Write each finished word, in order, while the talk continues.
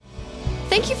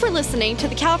Thank you for listening to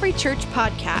the Calvary Church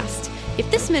podcast. If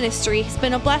this ministry has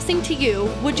been a blessing to you,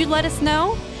 would you let us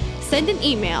know? Send an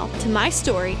email to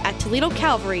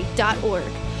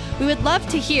mystory@toledocalvary.org. We would love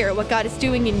to hear what God is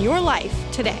doing in your life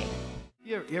today.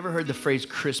 You ever heard the phrase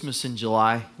Christmas in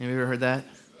July? Have you ever heard that?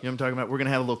 You know what I'm talking about? We're going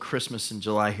to have a little Christmas in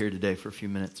July here today for a few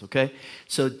minutes, okay?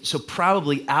 So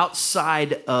probably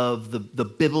outside of the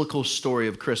biblical story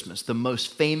of Christmas, the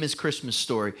most famous Christmas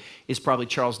story is probably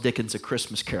Charles Dickens' A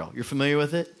Christmas Carol. You're familiar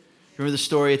with it? Remember the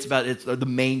story? It's the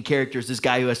main character is this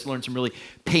guy who has to learn some really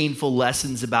painful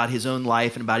lessons about his own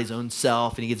life and about his own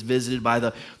self, and he gets visited by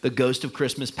the ghost of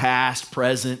Christmas past,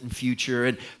 present, and future,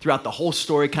 and throughout the whole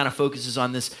story kind of focuses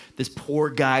on this poor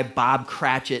guy, Bob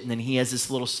Cratchit, and then he has this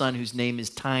little son whose name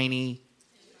is Tiny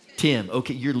Tim.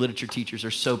 Okay, your literature teachers are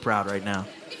so proud right now.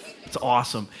 It's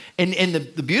awesome. And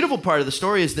the beautiful part of the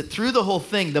story is that through the whole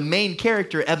thing, the main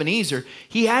character, Ebenezer,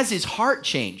 he has his heart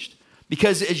changed.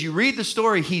 Because as you read the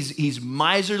story, he's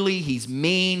miserly, he's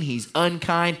mean, he's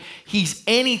unkind, he's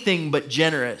anything but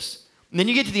generous. And then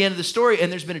you get to the end of the story, and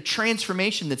there's been a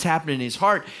transformation that's happened in his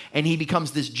heart, and he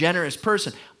becomes this generous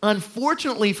person.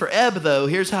 Unfortunately for Eb, though,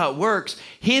 here's how it works.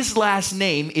 His last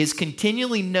name is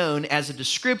continually known as a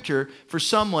descriptor for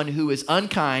someone who is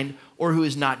unkind or who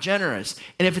is not generous.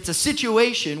 And if it's a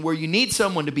situation where you need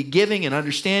someone to be giving and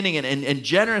understanding and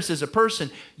generous as a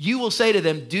person, you will say to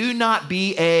them, do not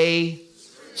be a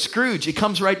Scrooge. It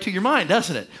comes right to your mind,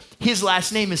 doesn't it? His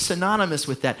last name is synonymous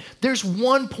with that. There's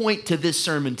one point to this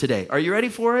sermon today. Are you ready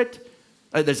for it?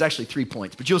 There's actually 3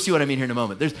 points, but you'll see what I mean here in a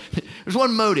moment. There's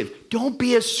one motive. Don't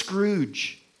be a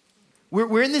Scrooge.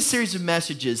 We're in this series of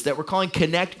messages that we're calling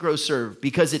Connect, Grow, Serve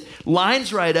because it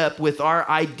lines right up with our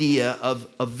idea of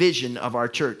a vision of our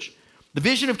church. The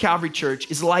vision of Calvary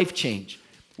Church is life change.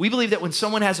 We believe that when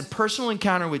someone has a personal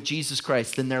encounter with Jesus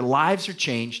Christ, then their lives are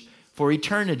changed for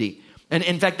eternity. And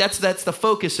in fact, that's the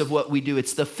focus of what we do.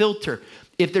 It's the filter.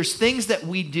 If there's things that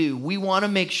we do, we want to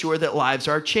make sure that lives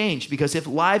are changed because if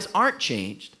lives aren't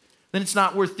changed, then it's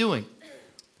not worth doing.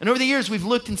 And over the years, we've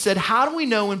looked and said, how do we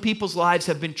know when people's lives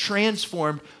have been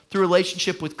transformed through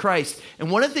relationship with Christ? And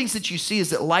one of the things that you see is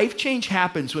that life change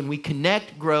happens when we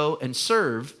connect, grow, and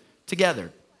serve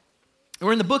together. And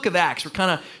we're in the book of Acts. We're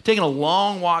kind of taking a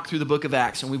long walk through the book of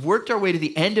Acts, and we've worked our way to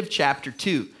the end of chapter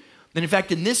 2. And in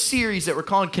fact, in this series that we're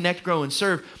calling Connect, Grow, and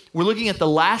Serve, we're looking at the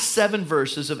last 7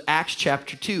 verses of Acts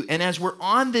chapter 2. And as we're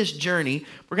on this journey,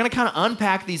 we're going to kind of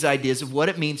unpack these ideas of what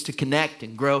it means to connect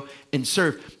and grow and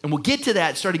serve. And we'll get to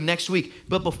that starting next week.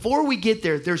 But before we get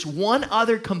there, there's one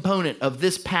other component of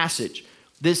this passage,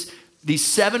 these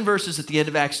 7 verses at the end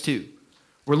of Acts 2,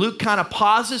 where Luke kind of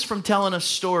pauses from telling us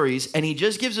stories, and he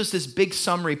just gives us this big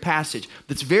summary passage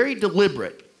that's very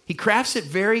deliberate. He crafts it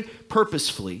very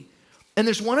purposefully. And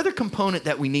there's one other component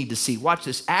that we need to see. Watch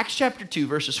this. Acts chapter 2,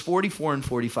 verses 44 and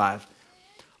 45.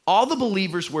 All the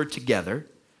believers were together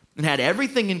and had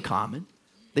everything in common.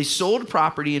 They sold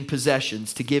property and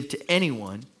possessions to give to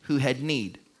anyone who had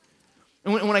need.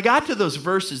 And when I got to those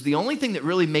verses, the only thing that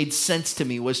really made sense to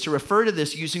me was to refer to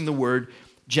this using the word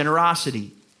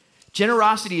generosity.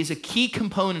 Generosity is a key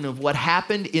component of what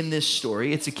happened in this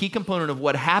story. It's a key component of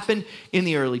what happened in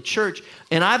the early church.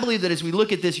 And I believe that as we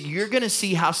look at this, you're going to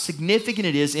see how significant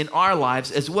it is in our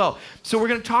lives as well. So we're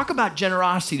going to talk about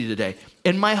generosity today.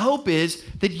 And my hope is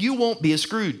that you won't be a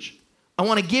Scrooge. I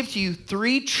want to give to you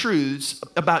 3 truths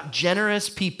about generous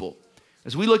people.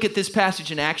 As we look at this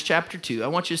passage in Acts chapter 2, I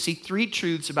want you to see 3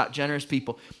 truths about generous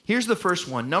people. Here's the first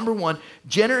one. Number 1,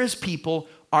 generous people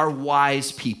are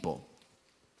wise people.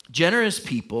 Generous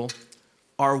people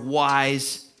are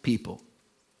wise people.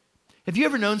 Have you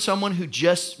ever known someone who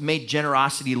just made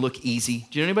generosity look easy?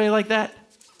 Do you know anybody like that?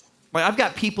 Like I've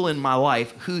got people in my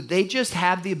life who they just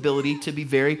have the ability to be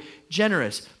very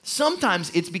generous. Sometimes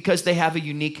it's because they have a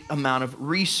unique amount of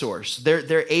resource.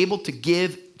 They're able to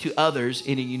give to others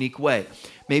in a unique way.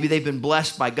 Maybe they've been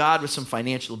blessed by God with some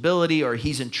financial ability, or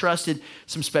he's entrusted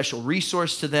some special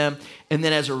resource to them. And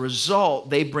then as a result,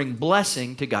 they bring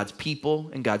blessing to God's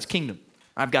people and God's kingdom.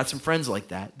 I've got some friends like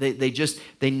that.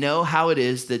 They know how it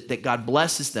is that God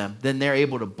blesses them. Then they're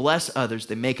able to bless others.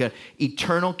 They make an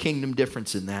eternal kingdom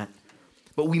difference in that.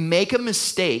 But we make a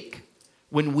mistake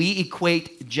when we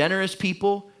equate generous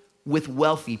people with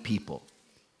wealthy people.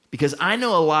 Because I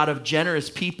know a lot of generous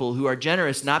people who are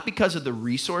generous not because of the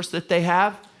resource that they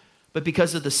have, but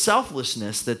because of the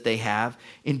selflessness that they have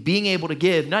in being able to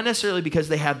give, not necessarily because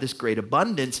they have this great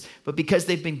abundance, but because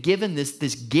they've been given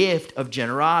this gift of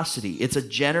generosity. It's a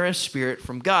generous spirit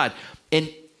from God.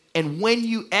 And when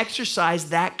you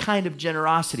exercise that kind of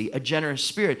generosity, a generous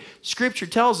spirit, Scripture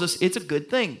tells us it's a good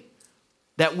thing.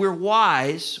 that we're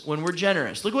wise when we're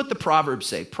generous. Look what the Proverbs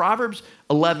say. Proverbs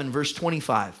 11, verse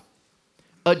 25.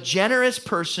 A generous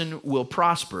person will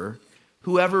prosper.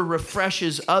 Whoever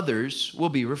refreshes others will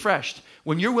be refreshed.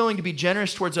 When you're willing to be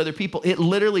generous towards other people, it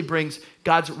literally brings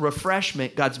God's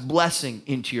refreshment, God's blessing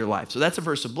into your life. So that's a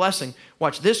verse of blessing.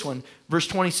 Watch this one, verse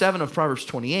 27 of Proverbs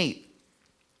 28.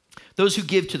 Those who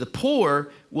give to the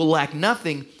poor will lack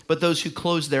nothing, but those who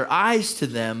close their eyes to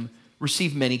them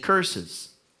receive many curses.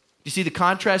 You see the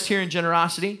contrast here in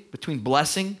generosity between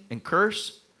blessing and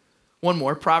curse? One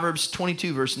more, Proverbs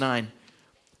 22, verse 9.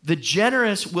 The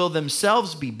generous will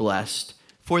themselves be blessed,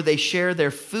 for they share their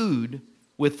food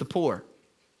with the poor.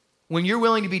 When you're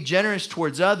willing to be generous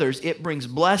towards others, it brings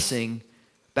blessing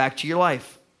back to your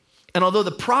life. And although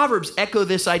the Proverbs echo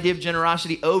this idea of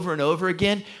generosity over and over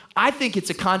again, I think it's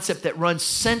a concept that runs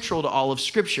central to all of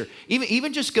Scripture.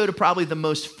 Even just go to probably the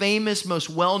most famous, most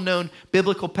well-known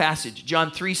biblical passage,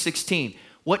 John 3:16.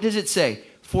 What does it say?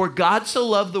 For God so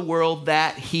loved the world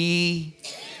that he...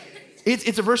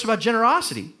 It's a verse about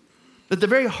generosity. That the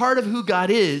very heart of who God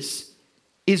is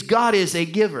God is a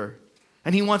giver.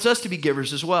 And he wants us to be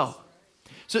givers as well.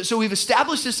 So we've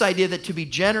established this idea that to be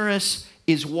generous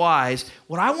is wise.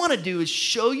 What I want to do is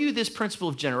show you this principle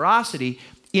of generosity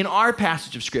in our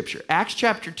passage of Scripture, Acts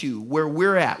chapter 2, where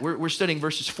we're at. We're studying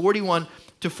verses 41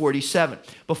 to 47.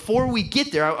 Before we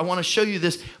get there, I want to show you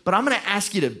this, but I'm going to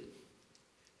ask you to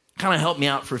kind of help me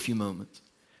out for a few moments.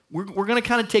 We're going to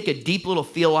kind of take a deep little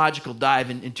theological dive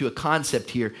into a concept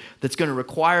here that's going to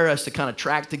require us to kind of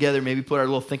track together, maybe put our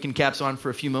little thinking caps on for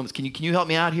a few moments. Can you help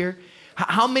me out here?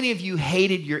 How many of you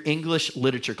hated your English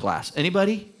literature class?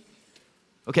 Anybody?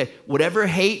 Okay, whatever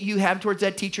hate you have towards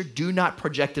that teacher, do not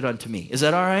project it onto me. Is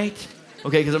that all right?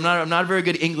 Okay, because I'm not a very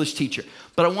good English teacher.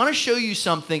 But I want to show you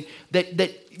something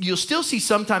that you'll still see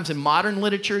sometimes in modern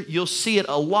literature. You'll see it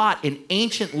a lot in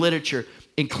ancient literature,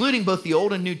 including both the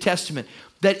Old and New Testament.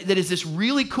 That is this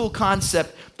really cool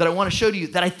concept that I want to show to you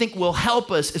that I think will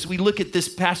help us as we look at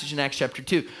this passage in Acts chapter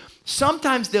 2.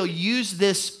 Sometimes they'll use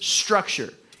this structure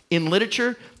in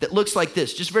literature that looks like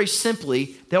this. Just very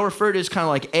simply, they'll refer to it as kind of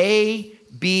like A,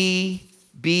 B,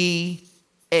 B,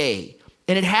 A.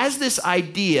 And it has this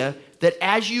idea that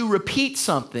as you repeat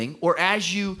something or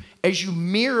as you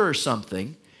mirror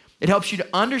something, it helps you to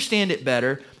understand it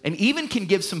better and even can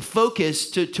give some focus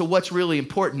to what's really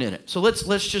important in it. So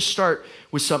let's just start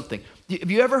with something.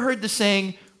 Have you ever heard the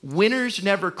saying, winners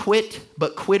never quit,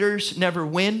 but quitters never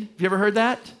win? Have you ever heard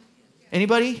that?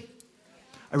 Anybody?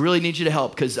 I really need you to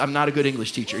help because I'm not a good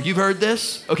English teacher. You've heard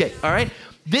this? Okay, all right.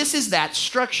 This is that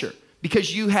structure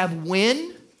because you have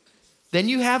win, then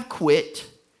you have quit,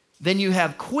 then you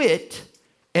have quit,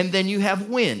 and then you have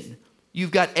win.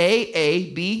 You've got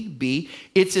A, B, B.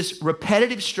 It's this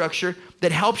repetitive structure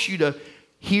that helps you to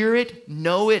hear it,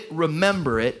 know it,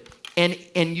 remember it. And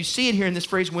you see it here in this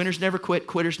phrase, winners never quit,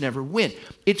 quitters never win.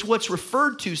 It's what's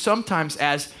referred to sometimes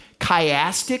as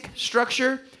chiastic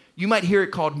structure. You might hear it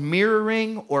called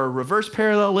mirroring or reverse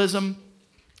parallelism.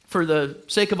 For the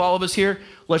sake of all of us here,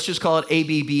 let's just call it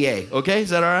ABBA. Okay, is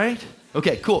that all right?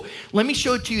 Okay, cool. Let me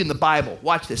show it to you in the Bible.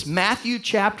 Watch this. Matthew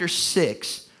chapter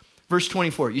 6, verse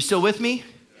 24. You still with me?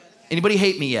 Anybody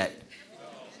hate me yet?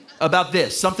 About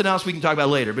this. Something else we can talk about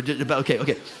later. But okay.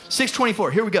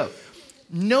 6:24. Here we go.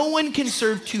 No one can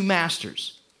serve two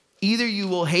masters. Either you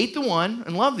will hate the one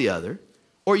and love the other,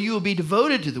 or you will be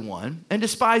devoted to the one and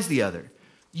despise the other.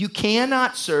 You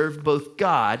cannot serve both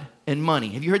God and money.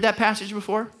 Have you heard that passage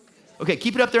before? Okay,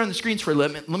 keep it up there on the screens for a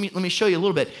minute. Let me show you a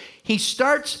little bit. He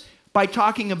starts by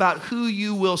talking about who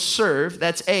you will serve.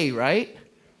 That's A, right?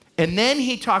 And then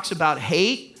he talks about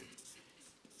hate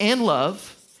and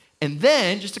love. And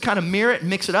then, just to kind of mirror it and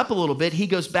mix it up a little bit, he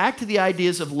goes back to the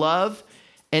ideas of love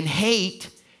and hate.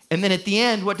 And then at the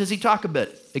end, what does he talk about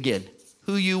again?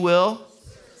 Who you will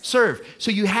serve.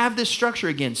 So you have this structure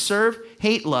again. Serve,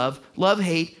 hate, love,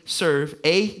 hate, serve,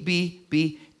 A, B,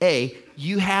 B, A.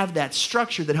 You have that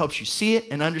structure that helps you see it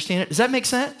and understand it. Does that make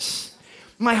sense?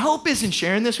 My hope is in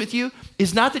sharing this with you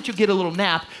is not that you'll get a little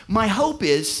nap. My hope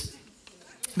is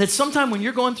that sometime when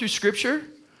you're going through Scripture,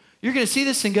 you're going to see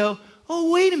this and go,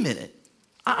 oh, wait a minute.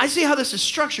 I see how this is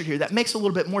structured here. That makes a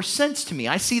little bit more sense to me.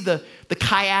 I see the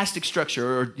chiastic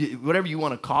structure or whatever you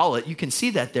want to call it. You can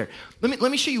see that there.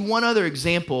 Let me show you one other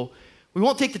example. We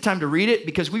won't take the time to read it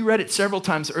because we read it several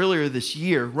times earlier this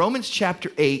year. Romans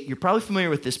chapter 8, you're probably familiar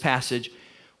with this passage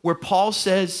where Paul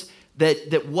says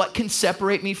that what can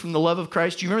separate me from the love of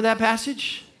Christ? Do you remember that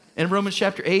passage in Romans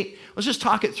chapter 8? Let's just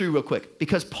talk it through real quick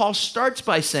because Paul starts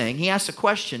by saying, he asks a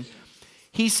question.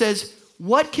 He says,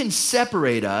 what can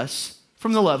separate us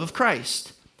from the love of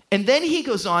Christ? And then he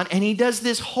goes on and he does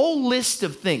this whole list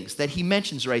of things that he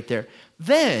mentions right there.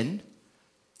 Then,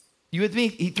 you with me?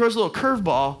 He throws a little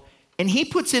curveball and he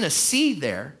puts in a C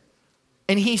there.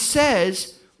 And he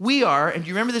says, we are, and do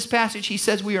you remember this passage? He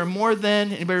says we are more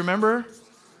than, anybody remember?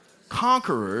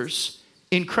 Conquerors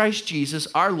in Christ Jesus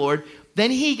our Lord. Then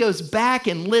he goes back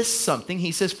and lists something.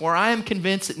 He says, for I am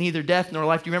convinced that neither death nor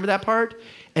life. Do you remember that part?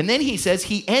 And then he says,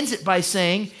 he ends it by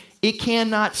saying, it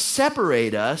cannot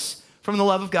separate us from the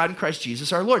love of God in Christ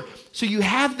Jesus our Lord. So you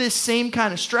have this same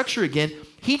kind of structure again.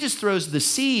 He just throws the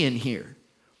C in here.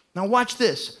 Now watch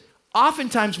this.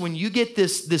 Oftentimes when you get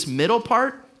this middle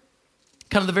part,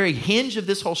 kind of the very hinge of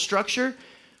this whole structure,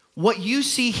 what you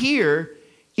see here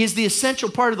is the essential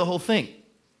part of the whole thing.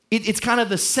 It's kind of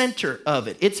the center of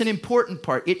it. It's an important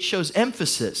part. It shows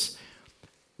emphasis.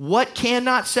 What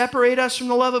cannot separate us from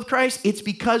the love of Christ? It's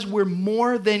because we're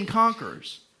more than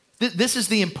conquerors. This is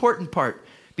the important part,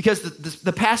 because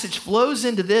the passage flows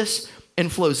into this and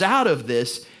flows out of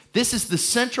this. This is the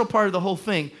central part of the whole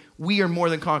thing. We are more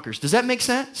than conquerors. Does that make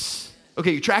sense?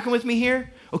 Okay, you tracking with me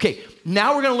here? Okay,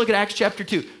 now we're going to look at Acts chapter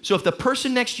 2. So if the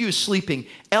person next to you is sleeping,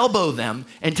 elbow them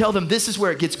and tell them this is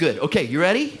where it gets good. Okay, you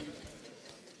ready?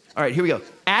 All right, here we go.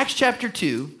 Acts chapter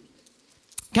 2.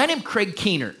 A guy named Craig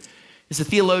Keener is a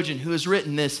theologian who has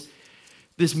written this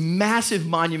massive,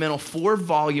 monumental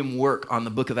 4-volume work on the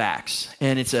book of Acts.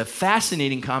 And it's a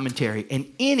fascinating commentary. And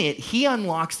in it, he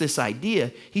unlocks this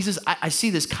idea. He says, I see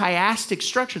this chiastic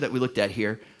structure that we looked at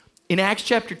here in Acts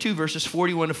chapter 2, verses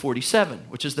 41 to 47,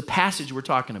 which is the passage we're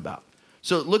talking about.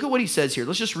 So look at what he says here.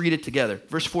 Let's just read it together.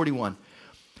 Verse 41.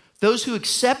 Those who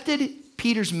accepted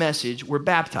Peter's message were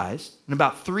baptized, and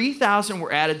about 3,000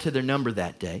 were added to their number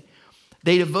that day.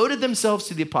 They devoted themselves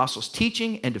to the apostles'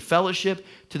 teaching and to fellowship,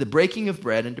 to the breaking of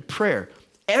bread and to prayer.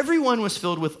 Everyone was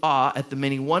filled with awe at the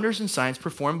many wonders and signs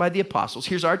performed by the apostles.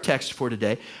 Here's our text for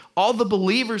today. All the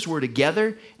believers were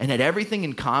together and had everything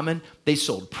in common. They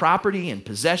sold property and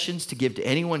possessions to give to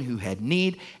anyone who had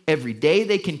need. Every day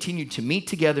they continued to meet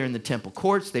together in the temple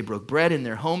courts. They broke bread in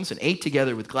their homes and ate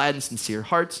together with glad and sincere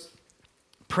hearts,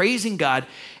 praising God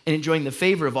and enjoying the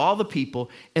favor of all the people.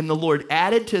 And the Lord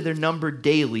added to their number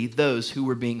daily those who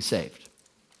were being saved.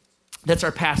 That's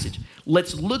our passage.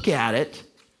 Let's look at it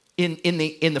in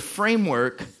the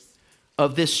framework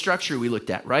of this structure we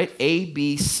looked at, right? A,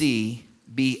 B, C,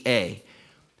 B, A.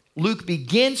 Luke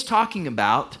begins talking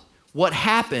about what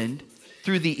happened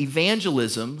through the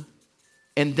evangelism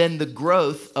and then the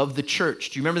growth of the church.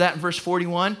 Do you remember that in verse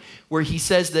 41, where he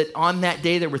says that on that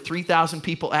day there were 3,000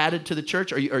 people added to the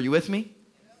church? Are you with me? Do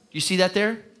you see that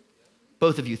there?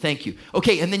 Both of you, thank you.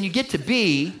 Okay, and then you get to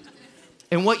B,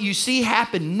 and what you see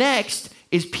happen next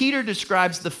is Peter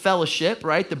describes the fellowship,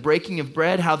 right? The breaking of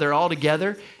bread, how they're all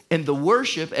together, and the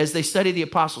worship as they study the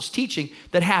apostles' teaching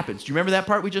that happens. Do you remember that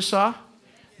part we just saw?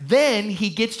 Then he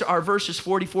gets to our verses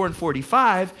 44 and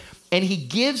 45, and he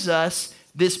gives us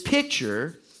this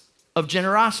picture of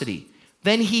generosity.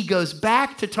 Then he goes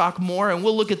back to talk more, and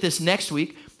we'll look at this next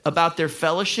week, about their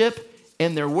fellowship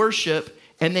and their worship,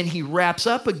 and then he wraps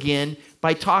up again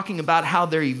by talking about how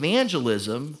their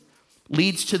evangelism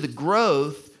leads to the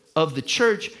growth of the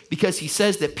church, because he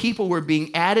says that people were being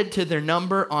added to their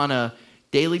number on a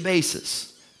daily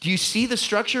basis. Do you see the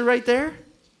structure right there?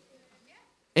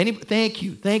 Thank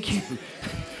you.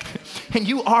 And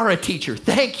you are a teacher.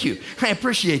 Thank you. I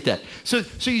appreciate that. So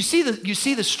you see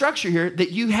the structure here,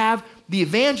 that you have the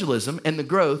evangelism and the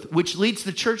growth, which leads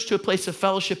the church to a place of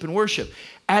fellowship and worship.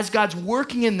 As God's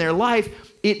working in their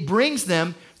life, it brings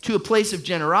them to a place of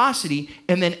generosity,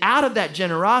 and then out of that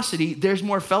generosity, there's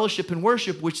more fellowship and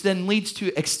worship, which then leads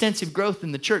to extensive growth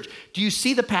in the church. Do you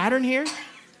see the pattern here?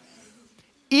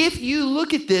 If you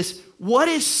look at this, what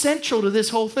is central to this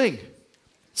whole thing?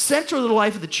 Central to the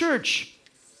life of the church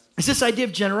is this idea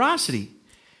of generosity.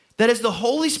 That as the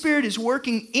Holy Spirit is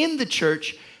working in the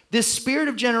church, this spirit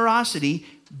of generosity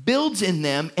builds in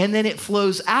them, and then it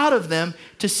flows out of them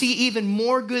to see even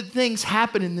more good things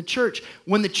happen in the church.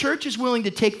 When the church is willing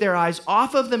to take their eyes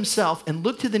off of themselves and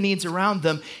look to the needs around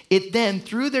them, it then,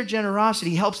 through their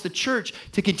generosity, helps the church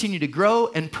to continue to grow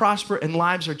and prosper, and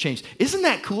lives are changed. Isn't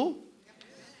that cool?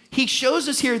 He shows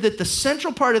us here that the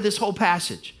central part of this whole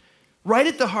passage, right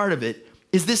at the heart of it,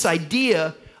 is this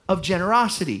idea of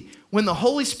generosity. When the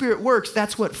Holy Spirit works,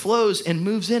 that's what flows and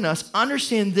moves in us.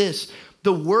 Understand this: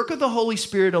 the work of the Holy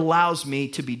Spirit allows me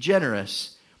to be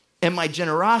generous, and my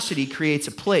generosity creates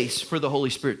a place for the Holy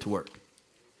Spirit to work.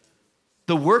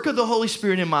 The work of the Holy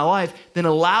Spirit in my life then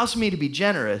allows me to be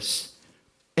generous,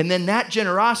 and then that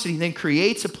generosity then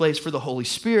creates a place for the Holy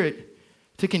Spirit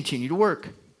to continue to work.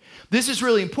 This is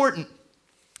really important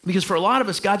because for a lot of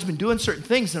us, God's been doing certain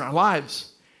things in our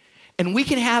lives, And we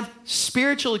can have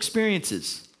spiritual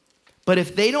experiences, but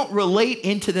if they don't relate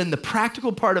into then the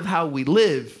practical part of how we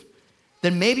live,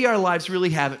 then maybe our lives really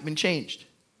haven't been changed. Do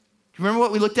you remember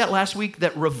what we looked at last week?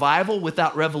 That revival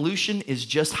without revolution is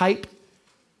just hype.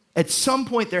 At some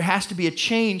point, there has to be a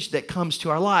change that comes to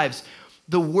our lives.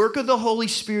 The work of the Holy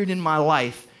Spirit in my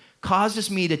life causes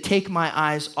me to take my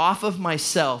eyes off of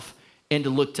myself and to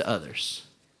look to others.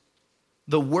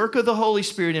 The work of the Holy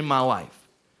Spirit in my life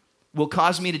will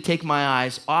cause me to take my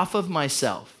eyes off of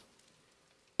myself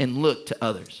and look to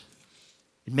others.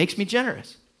 It makes me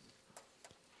generous.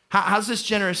 How's this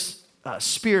generous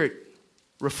spirit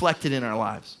reflected in our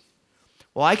lives?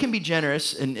 Well, I can be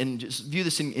generous, and just view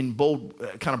this in bold,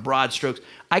 kind of broad strokes.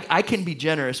 I can be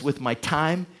generous with my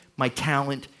time, my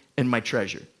talent, and my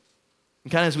treasure.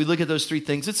 And kind of as we look at those three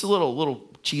things, it's a little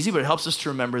cheesy, but it helps us to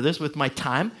remember this. With my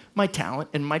time, my talent,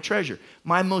 and my treasure.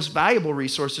 My most valuable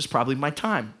resource is probably my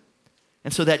time.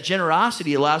 And so that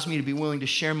generosity allows me to be willing to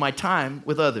share my time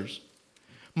with others.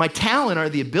 My talent are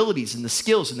the abilities and the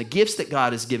skills and the gifts that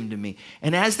God has given to me.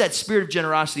 And as that spirit of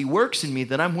generosity works in me,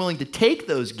 then I'm willing to take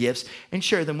those gifts and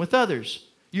share them with others.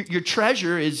 Your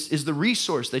treasure is the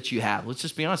resource that you have. Let's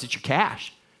just be honest, it's your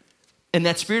cash. And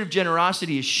that spirit of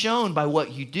generosity is shown by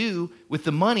what you do with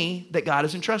the money that God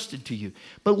has entrusted to you.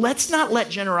 But let's not let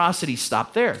generosity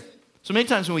stop there. So many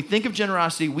times when we think of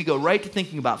generosity, we go right to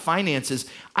thinking about finances.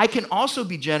 I can also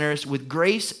be generous with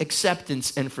grace,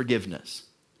 acceptance, and forgiveness.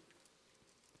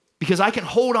 Because I can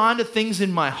hold on to things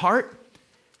in my heart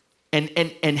and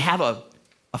have a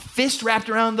fist wrapped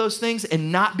around those things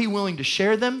and not be willing to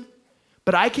share them.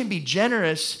 But I can be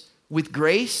generous with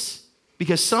grace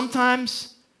because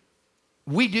sometimes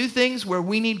we do things where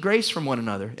we need grace from one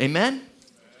another. Amen?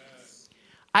 Yes.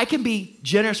 I can be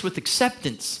generous with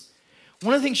acceptance.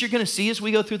 One of the things you're going to see as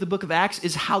we go through the book of Acts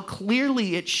is how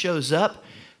clearly it shows up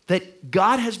that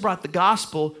God has brought the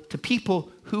gospel to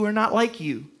people who are not like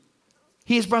you.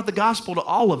 He has brought the gospel to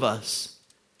all of us.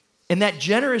 And that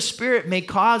generous spirit may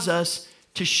cause us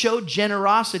to show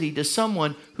generosity to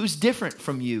someone who's different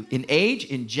from you in age,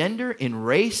 in gender, in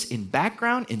race, in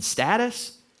background, in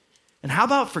status. And how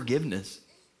about forgiveness?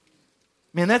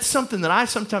 Man, that's something that I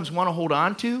sometimes want to hold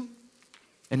on to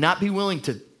and not be willing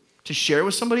to share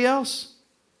with somebody else.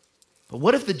 But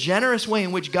what if the generous way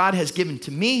in which God has given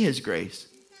to me his grace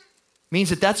means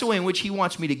that that's the way in which he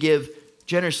wants me to give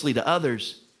generously to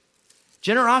others?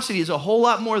 Generosity is a whole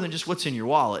lot more than just what's in your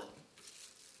wallet.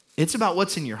 It's about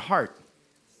what's in your heart.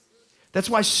 That's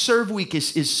why Serve Week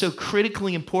is so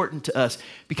critically important to us,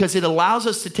 because it allows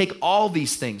us to take all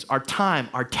these things, our time,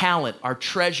 our talent, our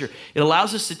treasure. It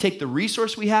allows us to take the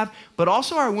resource we have, but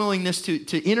also our willingness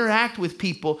to interact with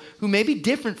people who may be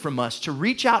different from us, to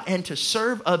reach out and to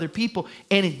serve other people.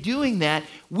 And in doing that,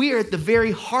 we are at the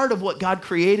very heart of what God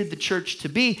created the church to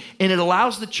be, and it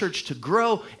allows the church to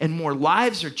grow and more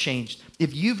lives are changed.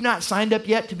 If you've not signed up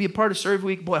yet to be a part of Serve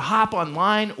Week, boy, hop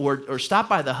online or stop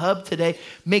by the hub today.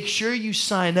 Make sure you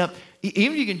sign up.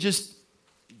 Even if you can just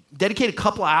dedicate a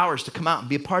couple of hours to come out and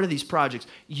be a part of these projects,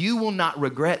 you will not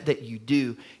regret that you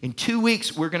do. In 2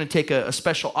 weeks, we're going to take a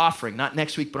special offering, not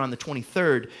next week, but on the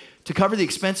 23rd, to cover the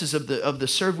expenses of the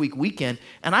Serve Week weekend.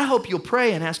 And I hope you'll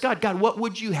pray and ask God, what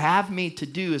would you have me to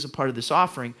do as a part of this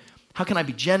offering? How can I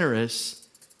be generous?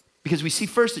 Because we see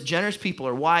first that generous people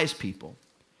are wise people.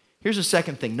 Here's the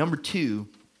second thing. Number 2,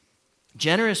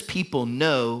 generous people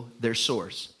know their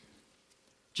source.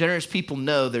 Generous people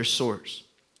know their source.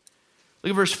 Look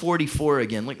at verse 44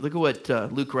 again. Look at what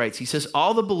Luke writes. He says,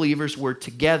 all the believers were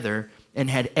together and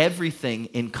had everything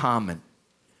in common.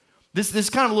 This is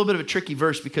kind of a little bit of a tricky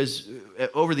verse because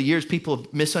over the years people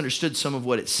have misunderstood some of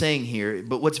what it's saying here.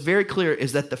 But what's very clear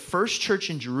is that the first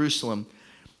church in Jerusalem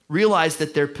realized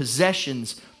that their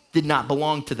possessions did not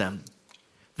belong to them.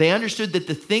 They understood that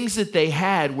the things that they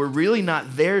had were really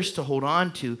not theirs to hold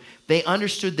on to. They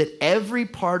understood that every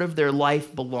part of their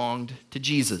life belonged to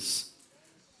Jesus.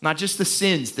 Not just the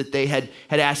sins that they had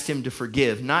asked him to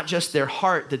forgive, not just their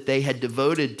heart that they had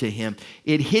devoted to him.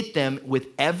 It hit them with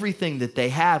everything that they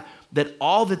have, that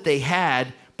all that they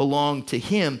had belonged to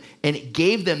him, and it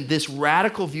gave them this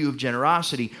radical view of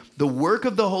generosity. The work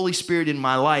of the Holy Spirit in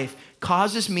my life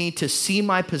causes me to see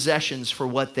my possessions for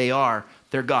what they are.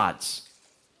 They're God's.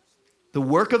 The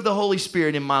work of the Holy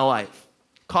Spirit in my life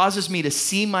causes me to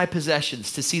see my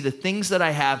possessions, to see the things that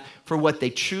I have for what they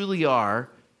truly are.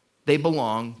 They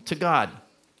belong to God,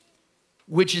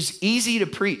 which is easy to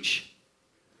preach,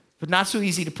 but not so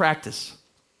easy to practice.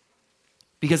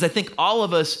 Because I think all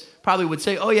of us probably would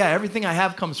say, oh yeah, everything I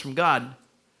have comes from God.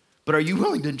 But are you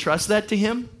willing to entrust that to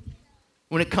him?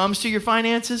 When it comes to your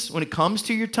finances, when it comes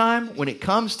to your time, when it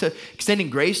comes to extending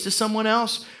grace to someone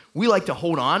else, We like to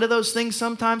hold on to those things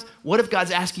sometimes. What if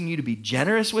God's asking you to be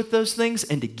generous with those things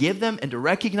and to give them and to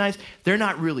recognize they're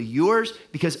not really yours?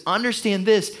 Because understand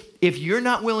this, if you're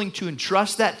not willing to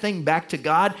entrust that thing back to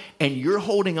God and you're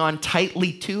holding on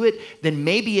tightly to it, then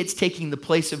maybe it's taking the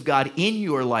place of God in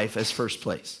your life as first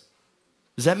place.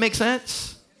 Does that make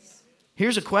sense?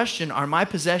 Here's a question. Are my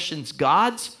possessions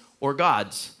God's or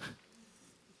God's?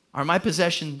 Are my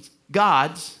possessions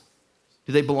God's?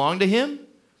 Do they belong to Him?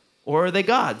 Or are they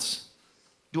God's?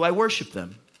 Do I worship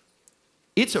them?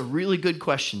 It's a really good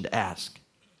question to ask.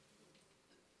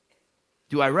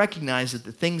 Do I recognize that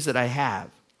the things that I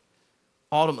have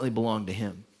ultimately belong to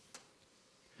Him?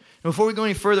 Now, before we go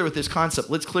any further with this concept,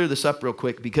 let's clear this up real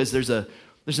quick, because there's an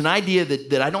idea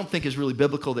that I don't think is really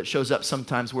biblical that shows up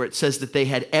sometimes, where it says that they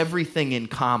had everything in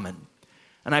common.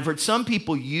 And I've heard some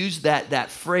people use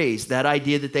that phrase, that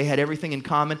idea that they had everything in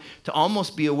common, to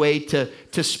almost be a way to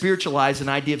spiritualize an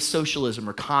idea of socialism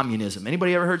or communism.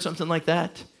 Anybody ever heard something like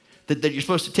that? That you're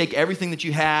supposed to take everything that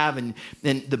you have and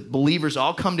the believers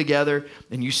all come together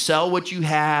and you sell what you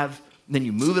have, and then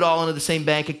you move it all into the same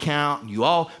bank account, and you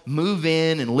all move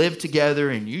in and live together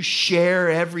and you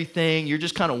share everything. You're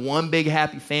just kind of one big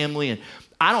happy family. And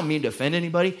I don't mean to offend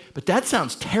anybody, but that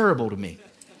sounds terrible to me.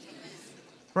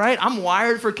 Right? I'm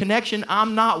wired for connection.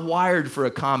 I'm not wired for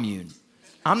a commune.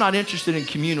 I'm not interested in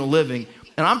communal living.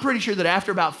 And I'm pretty sure that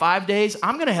after about 5 days,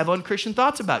 I'm going to have unchristian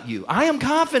thoughts about you. I am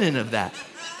confident of that.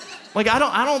 Like, I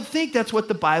don't think that's what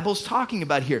the Bible's talking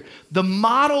about here. The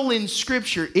model in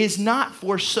Scripture is not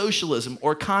for socialism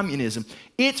or communism.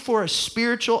 It's for a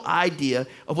spiritual idea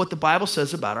of what the Bible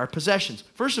says about our possessions.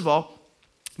 First of all,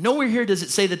 nowhere here does it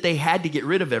say that they had to get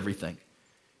rid of everything.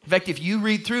 In fact, if you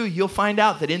read through, you'll find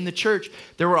out that in the church,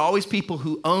 there were always people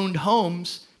who owned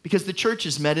homes because the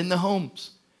churches met in the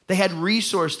homes. They had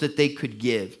resource that they could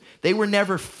give. They were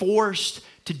never forced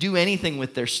to do anything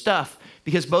with their stuff,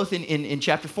 because both in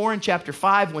chapter 4 and chapter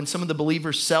 5, when some of the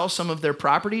believers sell some of their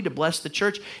property to bless the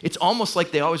church, it's almost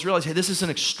like they always realize, hey, this is an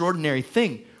extraordinary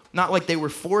thing, not like they were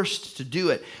forced to do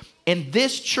it. And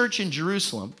this church in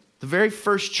Jerusalem, the very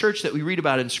first church that we read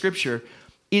about in Scripture,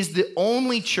 is the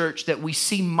only church that we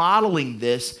see modeling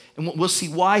this, and we'll see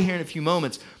why here in a few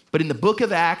moments. But in the book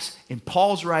of Acts, in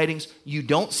Paul's writings, you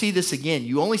don't see this again.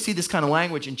 You only see this kind of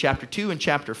language in chapter 2 and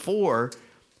chapter 4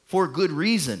 for good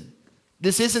reason.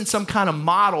 This isn't some kind of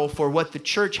model for what the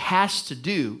church has to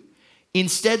do.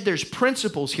 Instead, there's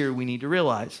principles here we need to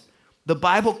realize. The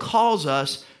Bible calls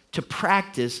us to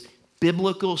practice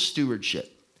biblical stewardship.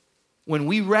 When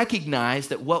we recognize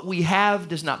that what we have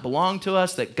does not belong to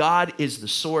us, that God is the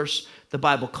source, the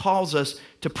Bible calls us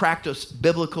to practice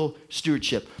biblical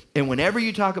stewardship. And whenever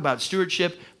you talk about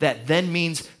stewardship, that then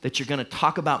means that you're going to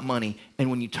talk about money. And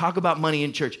when you talk about money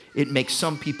in church, it makes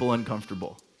some people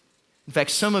uncomfortable. In fact,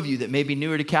 some of you that may be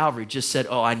newer to Calvary just said,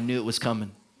 oh, I knew it was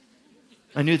coming.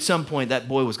 I knew at some point that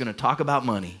boy was going to talk about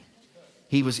money.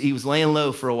 He was laying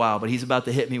low for a while, but he's about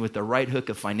to hit me with the right hook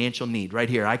of financial need. Right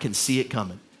here, I can see it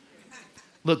coming.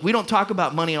 Look, we don't talk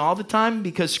about money all the time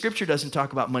because Scripture doesn't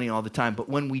talk about money all the time. But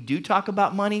when we do talk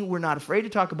about money, we're not afraid to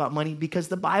talk about money because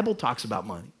the Bible talks about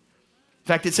money. In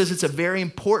fact, it says it's a very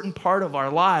important part of our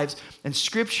lives, and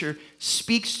Scripture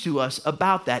speaks to us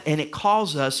about that, and it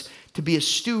calls us to be a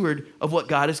steward of what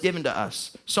God has given to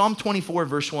us. Psalm 24,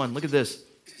 verse 1, look at this.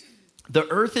 The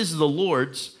earth is the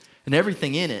Lord's and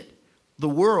everything in it, the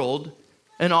world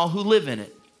and all who live in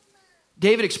it.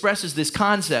 David expresses this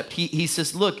concept. He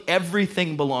says, look,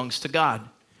 everything belongs to God.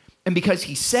 And because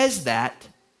he says that,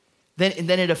 then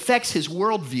it affects his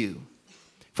worldview.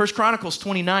 1 Chronicles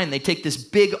 29, they take this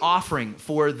big offering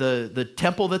for the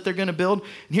temple that they're going to build.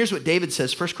 And here's what David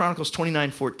says, 1 Chronicles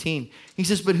 29:14. He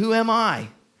says, but who am I?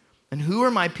 And who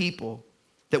are my people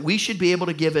that we should be able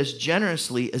to give as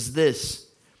generously as this?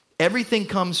 Everything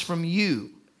comes from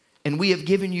you, and we have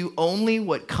given you only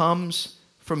what comes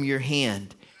from your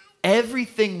hand.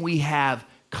 Everything we have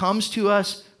comes to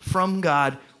us from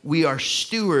God. We are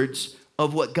stewards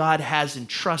of what God has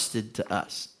entrusted to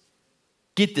us.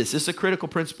 Get this is a critical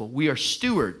principle. We are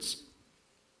stewards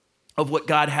of what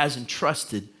God has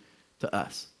entrusted to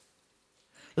us.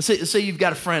 Let's say you've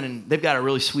got a friend and they've got a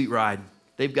really sweet ride.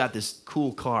 They've got this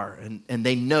cool car and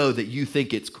they know that you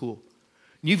think it's cool.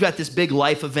 You've got this big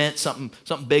life event, something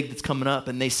big that's coming up,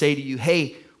 and they say to you,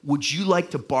 hey, would you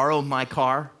like to borrow my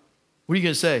car? What are you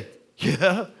going to say?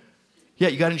 Yeah. Yeah,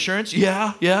 you got insurance?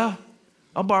 Yeah.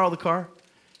 I'll borrow the car.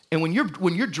 And when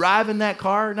you're driving that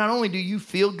car, not only do you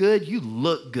feel good, you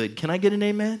look good. Can I get an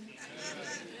amen?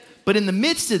 But in the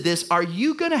midst of this, are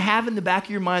you going to have in the back of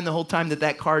your mind the whole time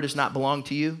that car does not belong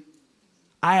to you?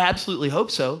 I absolutely hope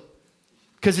so.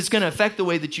 Because it's going to affect the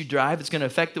way that you drive. It's going to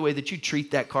affect the way that you treat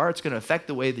that car. It's going to affect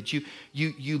the way that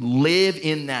you live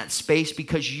in that space,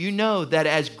 because you know that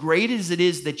as great as it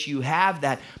is that you have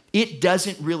that, it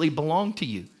doesn't really belong to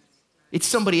you. It's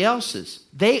somebody else's.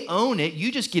 They own it.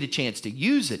 You just get a chance to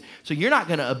use it. So you're not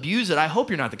going to abuse it. I hope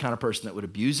you're not the kind of person that would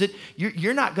abuse it.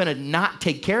 You're not going to not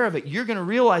take care of it. You're going to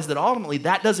realize that ultimately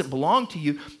that doesn't belong to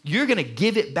you. You're going to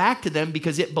give it back to them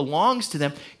because it belongs to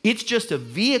them. It's just a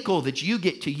vehicle that you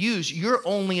get to use. You're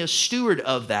only a steward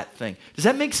of that thing. Does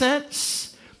that make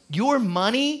sense? Your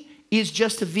money is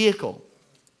just a vehicle.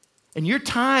 And your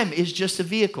time is just a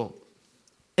vehicle.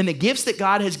 And the gifts that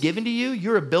God has given to you,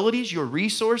 your abilities, your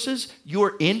resources,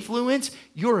 your influence,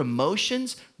 your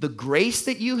emotions, the grace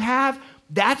that you have,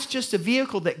 that's just a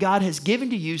vehicle that God has given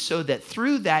to you so that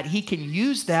through that, he can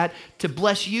use that to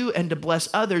bless you and to bless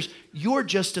others. You're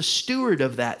just a steward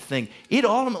of that thing. It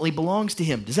ultimately belongs to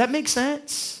him. Does that make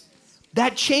sense?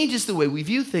 That changes the way we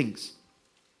view things.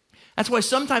 That's why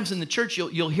sometimes in the church,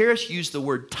 you'll hear us use the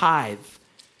word tithe.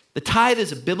 The tithe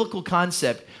is a biblical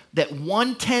concept that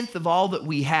 1/10 of all that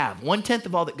we have, 1/10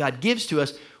 of all that God gives to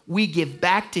us, we give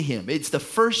back to him. It's the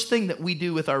first thing that we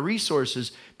do with our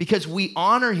resources because we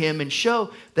honor him and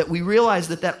show that we realize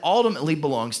that that ultimately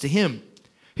belongs to him.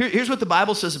 Here's what the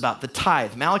Bible says about the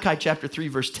tithe. Malachi chapter 3,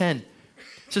 verse 10.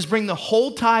 It says, "Bring the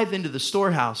whole tithe into the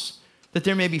storehouse, that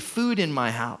there may be food in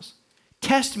my house.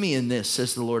 Test me in this,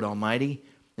 says the Lord Almighty,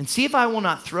 and see if I will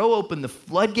not throw open the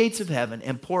floodgates of heaven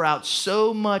and pour out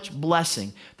so much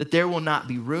blessing that there will not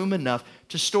be room enough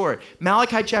to store it."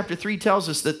 Malachi chapter 3 tells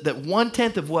us that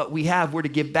 1/10 of what we have, we're to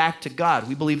give back to God.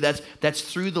 We believe that's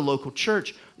through the local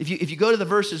church. If you go to the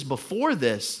verses before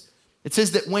this, it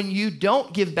says that when you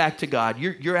don't give back to God,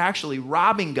 you're actually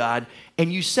robbing God,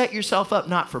 and you set yourself up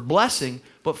not for blessing,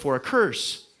 but for a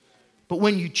curse. But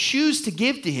when you choose to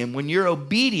give to him, when you're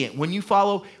obedient, when you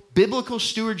follow biblical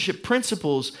stewardship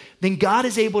principles, then God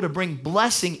is able to bring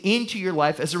blessing into your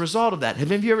life as a result of that.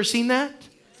 Have any of you ever seen that?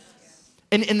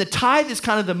 And the tithe is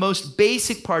kind of the most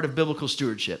basic part of biblical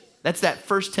stewardship. That's that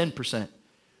first 10%.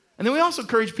 And then we also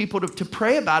encourage people to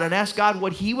pray about it and ask God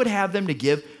what he would have them to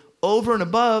give over and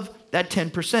above that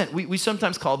 10%. We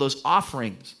sometimes call those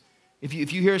offerings. If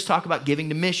you hear us talk about giving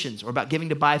to missions or about giving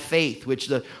to By Faith, which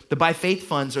the By Faith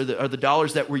funds are the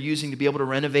dollars that we're using to be able to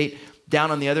renovate down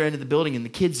on the other end of the building in the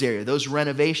kids area. Those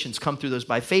renovations come through those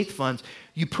By Faith funds.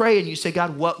 You pray and you say,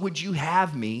 God, what would you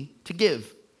have me to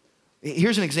give?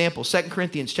 Here's an example, 2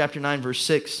 Corinthians chapter 9, verse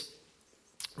 6.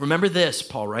 Remember this,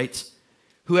 Paul writes,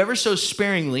 "Whoever sows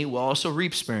sparingly will also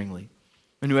reap sparingly,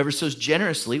 and whoever sows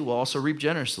generously will also reap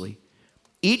generously.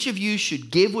 Each of you should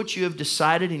give what you have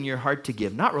decided in your heart to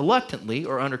give, not reluctantly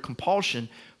or under compulsion,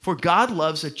 for God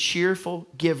loves a cheerful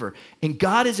giver. And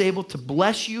God is able to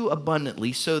bless you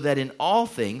abundantly so that in all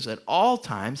things, at all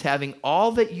times, having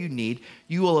all that you need,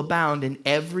 you will abound in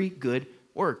every good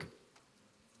work."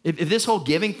 If this whole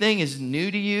giving thing is new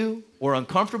to you or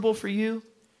uncomfortable for you,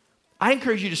 I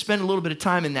encourage you to spend a little bit of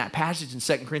time in that passage in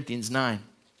 2 Corinthians 9.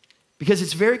 Because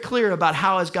it's very clear about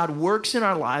how as God works in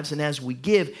our lives and as we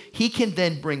give, he can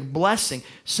then bring blessing.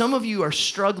 Some of you are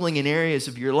struggling in areas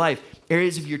of your life,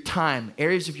 areas of your time,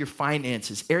 areas of your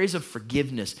finances, areas of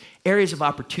forgiveness, areas of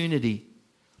opportunity.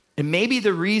 And maybe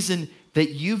the reason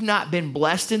that you've not been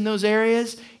blessed in those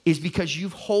areas is because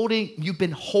you've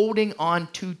been holding on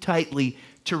too tightly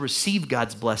to receive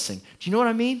God's blessing. Do you know what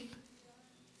I mean?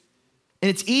 And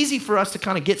it's easy for us to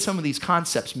kind of get some of these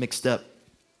concepts mixed up.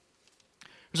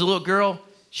 There's a little girl,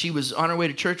 she was on her way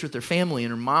to church with her family,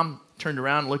 and her mom turned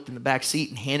around, looked in the back seat,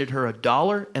 and handed her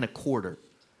 $1.25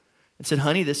 and said,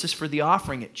 "Honey, this is for the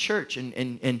offering at church,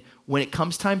 and when it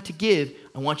comes time to give,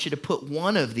 I want you to put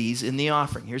one of these in the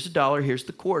offering. Here's $1, here's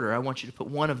the quarter. I want you to put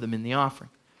one of them in the offering."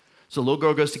 So the little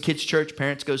girl goes to kids' church,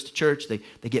 parents goes to church,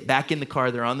 they get back in the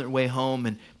car, they're on their way home,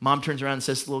 and mom turns around and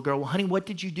says to the little girl, "Well, honey, what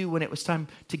did you do when it was time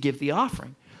to give the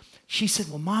offering?" She said,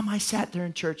 "Well, Mom, I sat there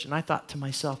in church and I thought to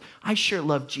myself, I sure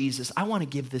love Jesus. I want to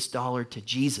give this $1 to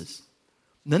Jesus."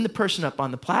 And then the person up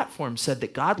on the platform said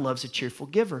that God loves a cheerful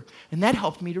giver. And that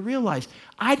helped me to realize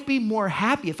I'd be more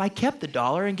happy if I kept the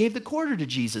 $1 and gave the quarter to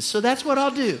Jesus. So that's what I'll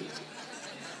do.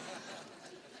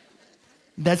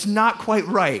 That's not quite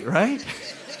right, right?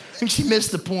 She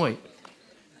missed the point.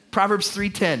 Proverbs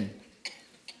 3:10.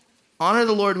 "Honor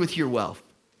the Lord with your wealth,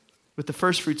 with the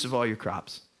first fruits of all your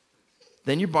crops.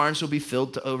 Then your barns will be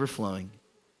filled to overflowing,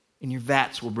 and your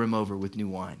vats will brim over with new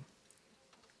wine."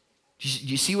 Do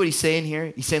you see what he's saying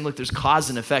here? He's saying, look, there's cause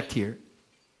and effect here.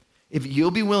 If you'll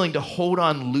be willing to hold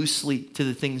on loosely to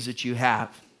the things that you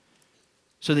have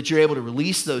so that you're able to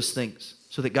release those things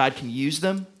so that God can use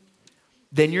them,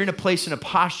 then you're in a place, in a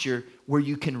posture where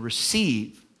you can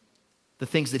receive the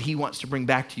things that he wants to bring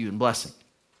back to you in blessing.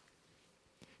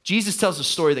 Jesus tells a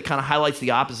story that kind of highlights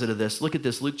the opposite of this. Look at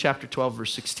this, Luke chapter 12,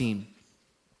 verse 16.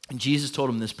 And Jesus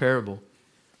told him this parable.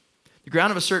 The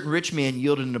ground of a certain rich man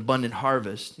yielded an abundant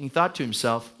harvest. And he thought to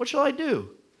himself, what shall I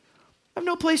do? I have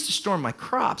no place to store my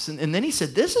crops. And then he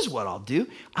said, this is what I'll do.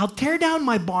 I'll tear down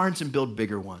my barns and build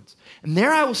bigger ones. And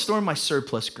there I will store my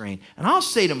surplus grain. And I'll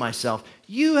say to myself,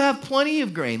 you have plenty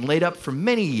of grain laid up for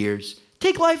many years.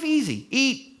 Take life easy.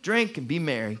 Eat, drink, and be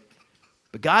merry.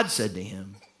 But God said to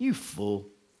him, you fool,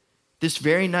 this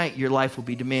very night your life will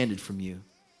be demanded from you.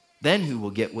 Then who will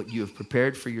get what you have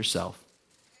prepared for yourself?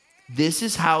 This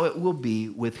is how it will be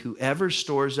with whoever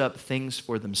stores up things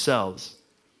for themselves,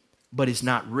 but is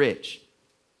not rich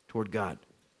toward God.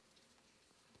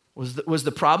 Was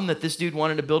the problem that this dude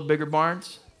wanted to build bigger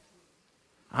barns?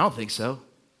 I don't think so.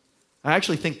 I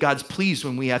actually think God's pleased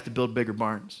when we have to build bigger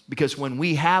barns, because when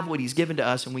we have what he's given to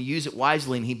us and we use it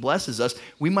wisely and he blesses us,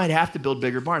 we might have to build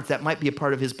bigger barns. That might be a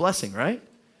part of his blessing, right?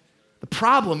 The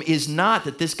problem is not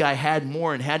that this guy had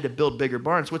more and had to build bigger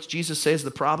barns. What's Jesus say is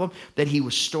the problem? That he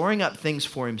was storing up things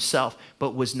for himself,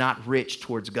 but was not rich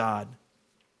towards God.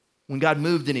 When God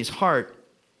moved in his heart,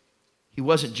 he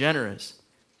wasn't generous.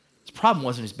 His problem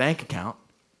wasn't his bank account.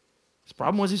 His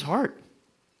problem was his heart.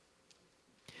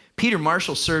 Peter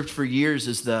Marshall served for years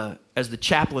as the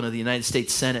chaplain of the United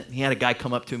States Senate. He had a guy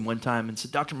come up to him one time and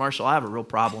said, Dr. Marshall, I have a real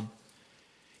problem.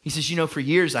 He says, for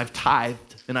years I've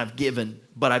tithed and I've given,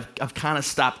 but I've kind of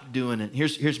stopped doing it.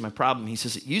 Here's my problem. He